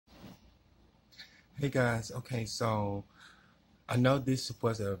Hey guys, okay, so I know this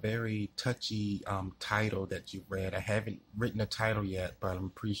was a very touchy title that you read. I haven't written a title yet, but I'm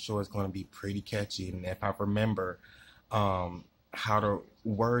pretty sure it's going to be pretty catchy. And if I remember um, how to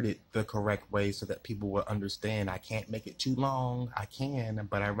word it the correct way so that people will understand, I can't make it too long. I can,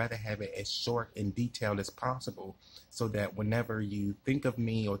 but I'd rather have it as short and detailed as possible so that whenever you think of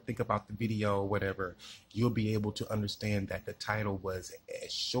me or think about the video or whatever, you'll be able to understand that the title was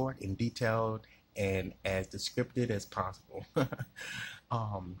as short and detailed and as descriptive as possible.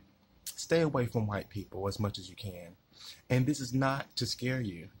 um, Stay away from white people as much as you can. And this is not to scare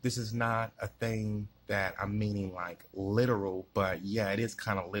you. This is not a thing that I'm meaning like literal, but yeah, it is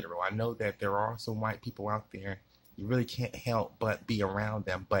kind of literal. I know that there are some white people out there. You really can't help but be around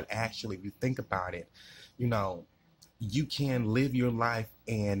them. But actually, if you think about it, you know, you can live your life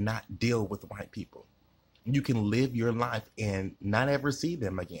and not deal with white people. You can live your life and not ever see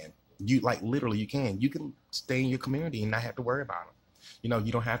them again. You like literally you can. You can stay in your community and not have to worry about them.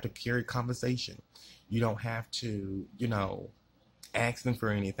 You don't have to carry conversation. You don't have to, ask them for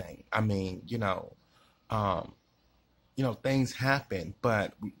anything. I mean, um, things happen,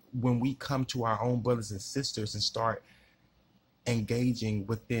 but when we come to our own brothers and sisters and start engaging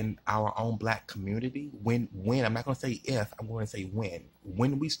within our own black community, when I'm not going to say if, I'm going to say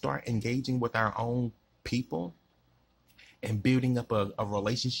when we start engaging with our own people and building up a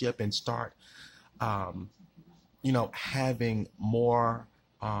relationship and start um, having more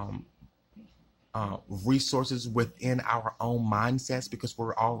um, resources within our own mindsets because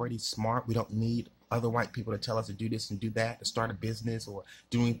we're already smart. We don't need other white people to tell us to do this and do that, to start a business or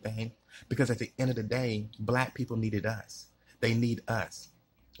do anything. Because at the end of the day, black people needed us. They need us,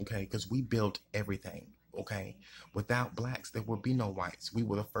 okay? Because we built everything, okay? Without blacks, there would be no whites. We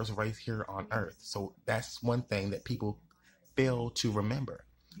were the first race here on earth. So that's one thing that people fail to remember.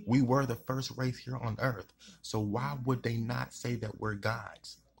 We were the first race here on earth. So why would they not say that we're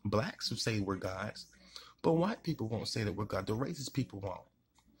gods? Blacks would say we're gods, but white people won't say that we're God. The racist people won't.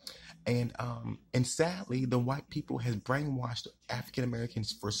 And sadly, the white people has brainwashed African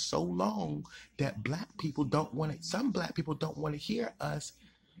Americans for so long that black people don't want it. Some black people don't want to hear us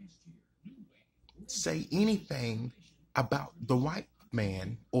say anything about the white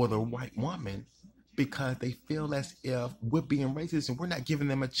man or the white woman because they feel as if we're being racist and we're not giving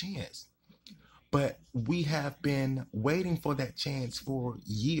them a chance. But we have been waiting for that chance for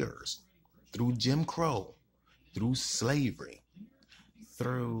years through Jim Crow, through slavery,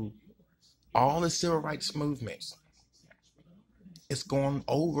 through all the civil rights movements. It's gone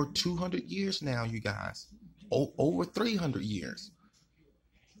over 200 years now, you guys. Over 300 years.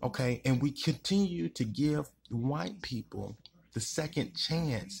 Okay, and we continue to give white people the second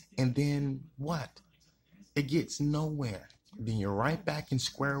chance, and then what? It gets nowhere. Then you're right back in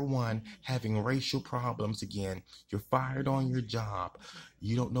square one, having racial problems again. You're fired on your job.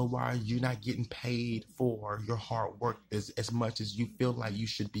 You don't know why you're not getting paid for your hard work as much as you feel like you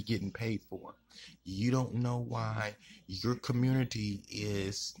should be getting paid for. You don't know why your community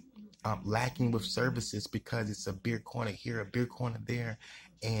is lacking with services because it's a beer corner here, a beer corner there,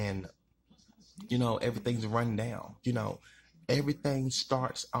 and everything's run down. Everything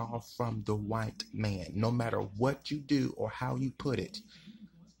starts off from the white man, no matter what you do or how you put it.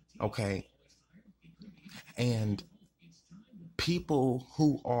 Okay. And people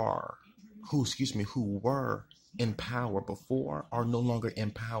who were in power before are no longer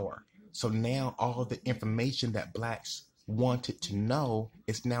in power. So now all the information that blacks wanted to know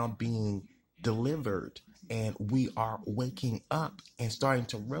is now being delivered. And we are waking up and starting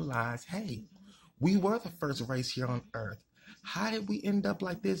to realize, hey, we were the first race here on earth. How did we end up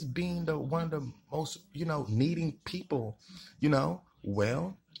like this, being one of the most, needing people,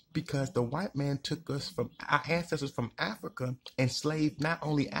 Well, because the white man took us from our ancestors from Africa, enslaved not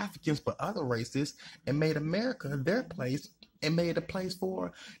only Africans but other races, and made America their place and made a place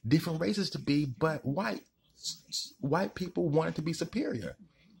for different races to be, but white people wanted to be superior.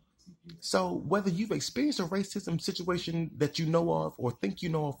 So whether you've experienced a racism situation that you know of or think you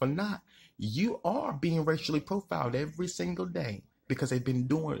know of or not, you are being racially profiled every single day because they've been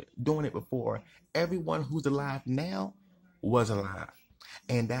doing it before. Everyone who's alive now was alive.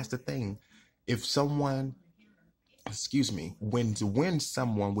 And that's the thing. If someone, when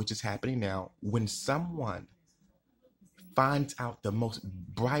someone, which is happening now, when someone finds out the most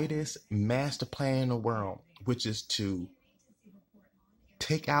brightest master plan in the world, which is to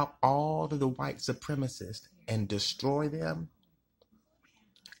take out all of the white supremacists and destroy them,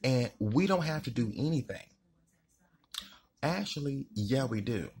 and we don't have to do anything. Actually, yeah, we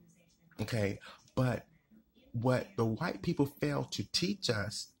do. Okay, but what the white people fail to teach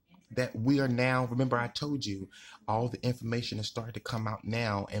us that we are now, remember I told you, all the information is starting to come out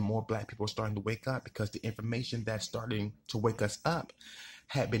now, and more black people are starting to wake up, because the information that's starting to wake us up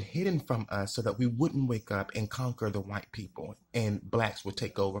had been hidden from us so that we wouldn't wake up and conquer the white people and blacks would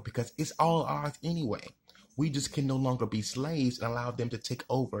take over, because it's all ours anyway. We just can no longer be slaves and allow them to take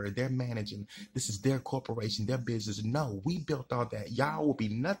over. They're managing. This is their corporation, their business. No, we built all that. Y'all will be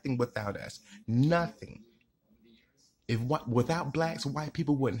nothing without us. Nothing. Without blacks, white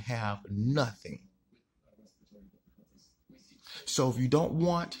people wouldn't have nothing. So if you don't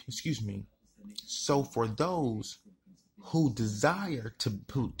want, so for those who desire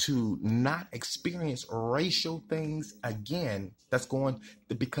to not experience racial things again,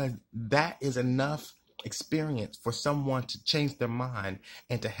 because that is enough experience for someone to change their mind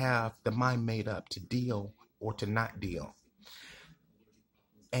and to have the mind made up to deal or to not deal.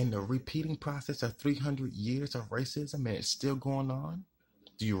 And the repeating process of 300 years of racism, and it's still going on.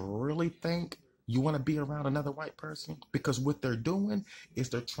 Do you really think you want to be around another white person? Because what they're doing is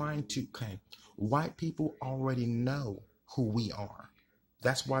they're trying to, white people already know who we are.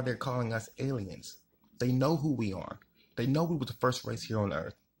 That's why they're calling us aliens. They know who we are. They know we were the first race here on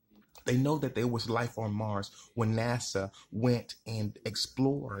Earth. They know that there was life on Mars when NASA went and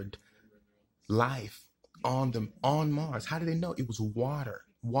explored life on Mars. How did they know? It was water.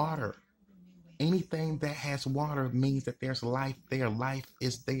 Water. Anything that has water means that there's life there. Life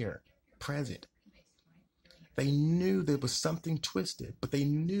is there, present. They knew there was something twisted, but they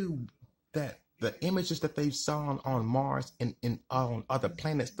knew that the images that they saw on Mars and on other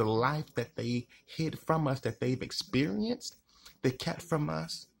planets, the life that they hid from us, that they've experienced, they kept from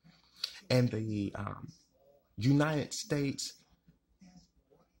us. And the United States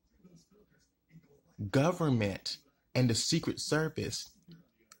government and the Secret Service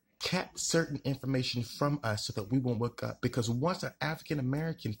kept certain information from us so that we won't wake up. Because once an African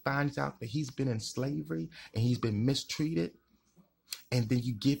American finds out that he's been in slavery and he's been mistreated, and then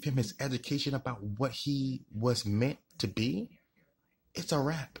you give him his education about what he was meant to be, it's a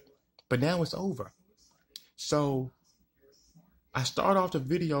wrap. But now it's over. So I start off the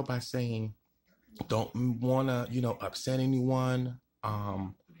video by saying, don't want to, upset anyone.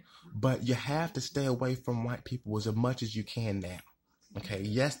 But you have to stay away from white people as much as you can now. Okay.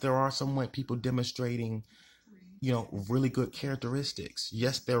 Yes, there are some white people demonstrating, really good characteristics.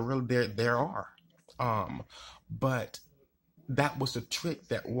 Yes, there are. But that was the trick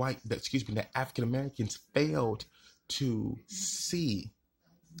that African Americans failed to see,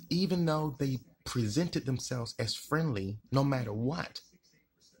 even though they presented themselves as friendly no matter what.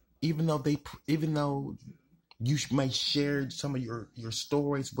 Even though you may share some of your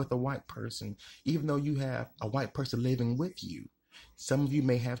stories with a white person, even though you have a white person living with you, some of you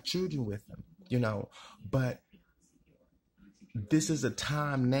may have children with them, but this is a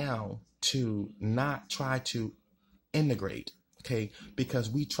time now to not try to integrate. Okay, because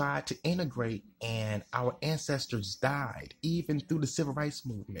we tried to integrate and our ancestors died, even through the civil rights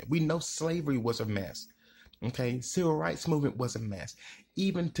movement. We know slavery was a mess. Okay, civil rights movement was a mess.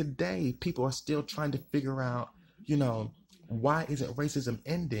 Even today, people are still trying to figure out, why isn't racism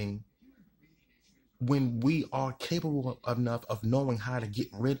ending when we are capable enough of knowing how to get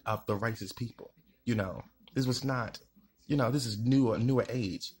rid of the racist people? This was not, this is a newer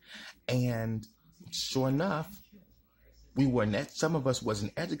age. And sure enough, some of us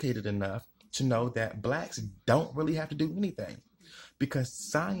wasn't educated enough to know that blacks don't really have to do anything, because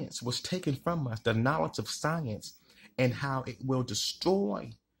science was taken from us, the knowledge of science and how it will destroy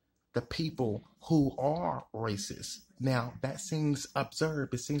the people who are racist. Now, that seems absurd.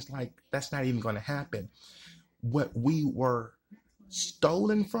 It seems like that's not even going to happen. What we were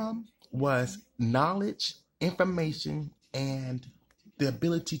stolen from was knowledge, information, and the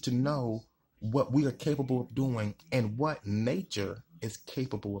ability to know what we are capable of doing and what nature is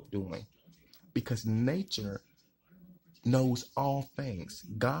capable of doing. Because nature knows all things.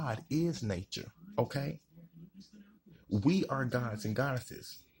 God is nature, okay? We are gods and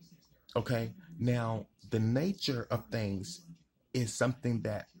goddesses, okay? Now, the nature of things is something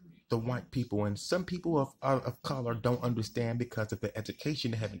that the white people and some people of color don't understand because of the education.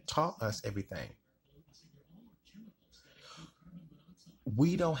 They haven't taught us everything.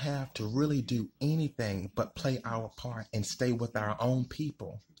 We don't have to really do anything but play our part and stay with our own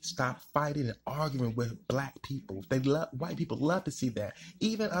people. Stop fighting and arguing with black people. White people love to see that.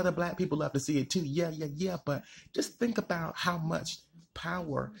 Even other black people love to see it too. Yeah. But just think about how much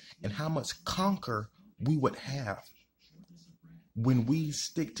power and how much conquer we would have when we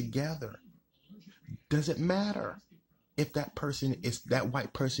stick together. Does it matter if that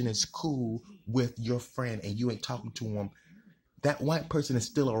white person is cool with your friend and you ain't talking to him that white person is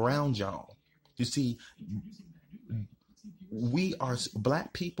still around y'all. You see,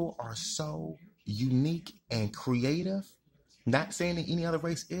 black people are so unique and creative. Not saying that any other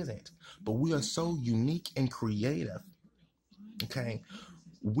race isn't, but we are so unique and creative. Okay,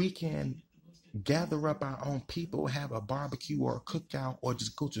 we can gather up our own people, have a barbecue or a cookout, or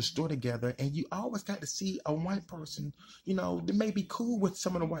just go to the store together, and you always got to see a white person. You know, they may be cool with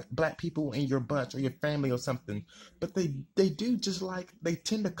some of the black people in your bunch or your family or something, but they do, just like they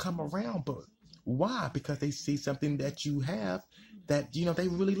tend to come around. But why? Because they see something that you have that, you know, they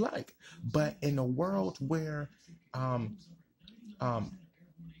really like. But in a world where um,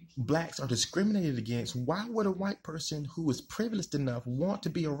 blacks are discriminated against, why would a white person who is privileged enough want to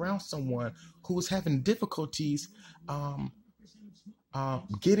be around someone who is having difficulties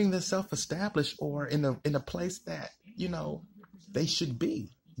getting themselves established or in a place that, you know, they should be,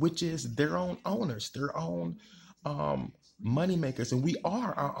 which is their own owners, their own money makers. And we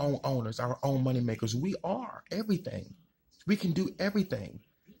are our own owners, our own money makers. We are everything. We can do everything.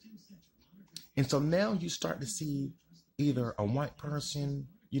 And so now you start to see either a white person,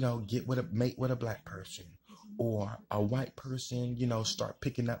 you know, mate with a black person, or a white person, you know, start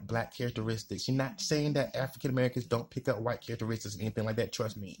picking up black characteristics. You're not saying that African Americans don't pick up white characteristics or anything like that.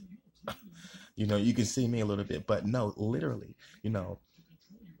 Trust me. You know, you can see me a little bit, but no, literally, you know,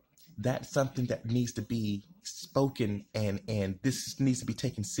 that's something that needs to be spoken, and this needs to be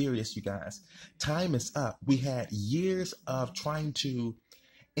taken serious, you guys. Time is up. We had years of trying to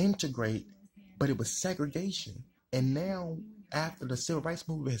integrate, but it was segregation. And now, after the civil rights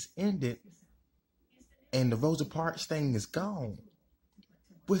movement has ended and the Rosa Parks thing is gone,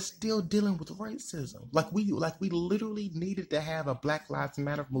 we're still dealing with racism. Like we literally needed to have a Black Lives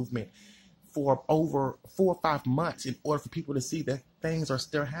Matter movement for over 4 or 5 months in order for people to see that things are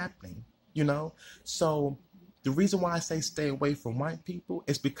still happening, you know? So the reason why I say stay away from white people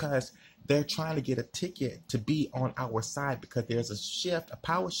is because they're trying to get a ticket to be on our side, because there's a shift, a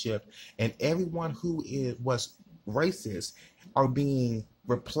power shift, and everyone who was racist are being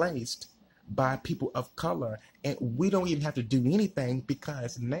replaced by people of color. And we don't even have to do anything,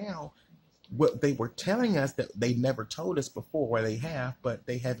 because now what they were telling us that they never told us before, or they have, but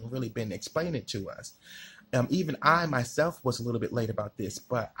they haven't really been explaining it to us. Even I myself was a little bit late about this,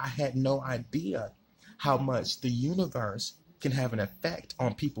 but I had no idea how much the universe can have an effect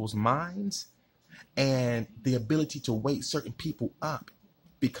on people's minds and the ability to wake certain people up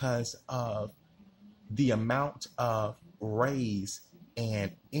because of the amount of rays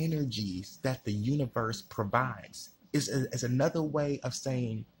and energies that the universe provides. Is another way of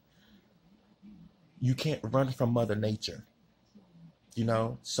saying you can't run from Mother Nature, you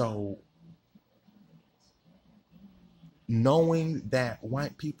know? So knowing that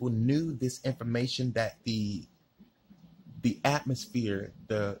white people knew this information, that the atmosphere,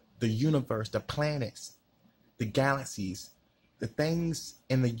 the universe, the planets, the galaxies, the things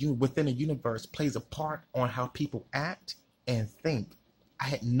within the universe plays a part on how people act and think. I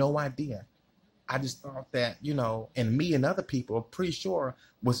had no idea. I just thought that, you know, and me and other people are pretty sure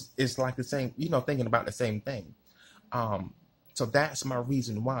it's like the same, you know, thinking about the same thing. So that's my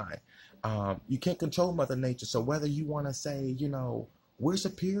reason why. You can't control Mother Nature. So whether you want to say, you know, we're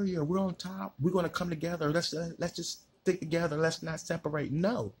superior, we're on top, we're going to come together, let's just stick together, let's not separate.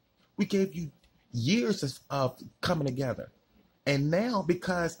 No, we gave you years of coming together. And now,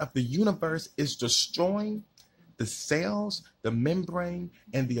 because of the universe is destroying the cells, the membrane,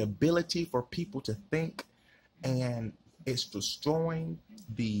 and the ability for people to think, and it's destroying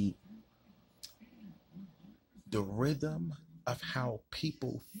the rhythm of how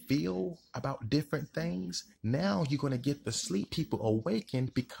people feel about different things. Now you're going to get the sleep people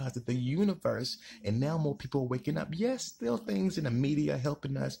awakened because of the universe, and now more people are waking up. Yes, still things in the media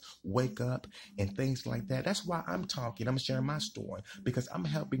helping us wake up and things like that. That's why I'm talking. I'm sharing my story, because I'm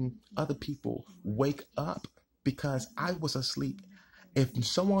helping other people wake up, because I was asleep. If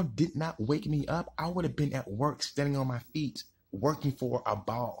someone did not wake me up, I would have been at work, standing on my feet, working for a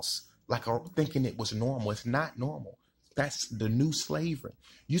boss, like thinking it was normal. It's not normal. That's the new slavery.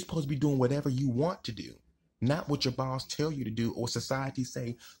 You're supposed to be doing whatever you want to do, not what your boss tell you to do, or society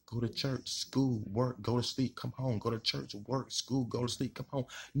say, go to church, school, work, go to sleep, come home, go to church, work, school, go to sleep, come home.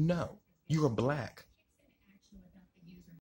 No, you are black.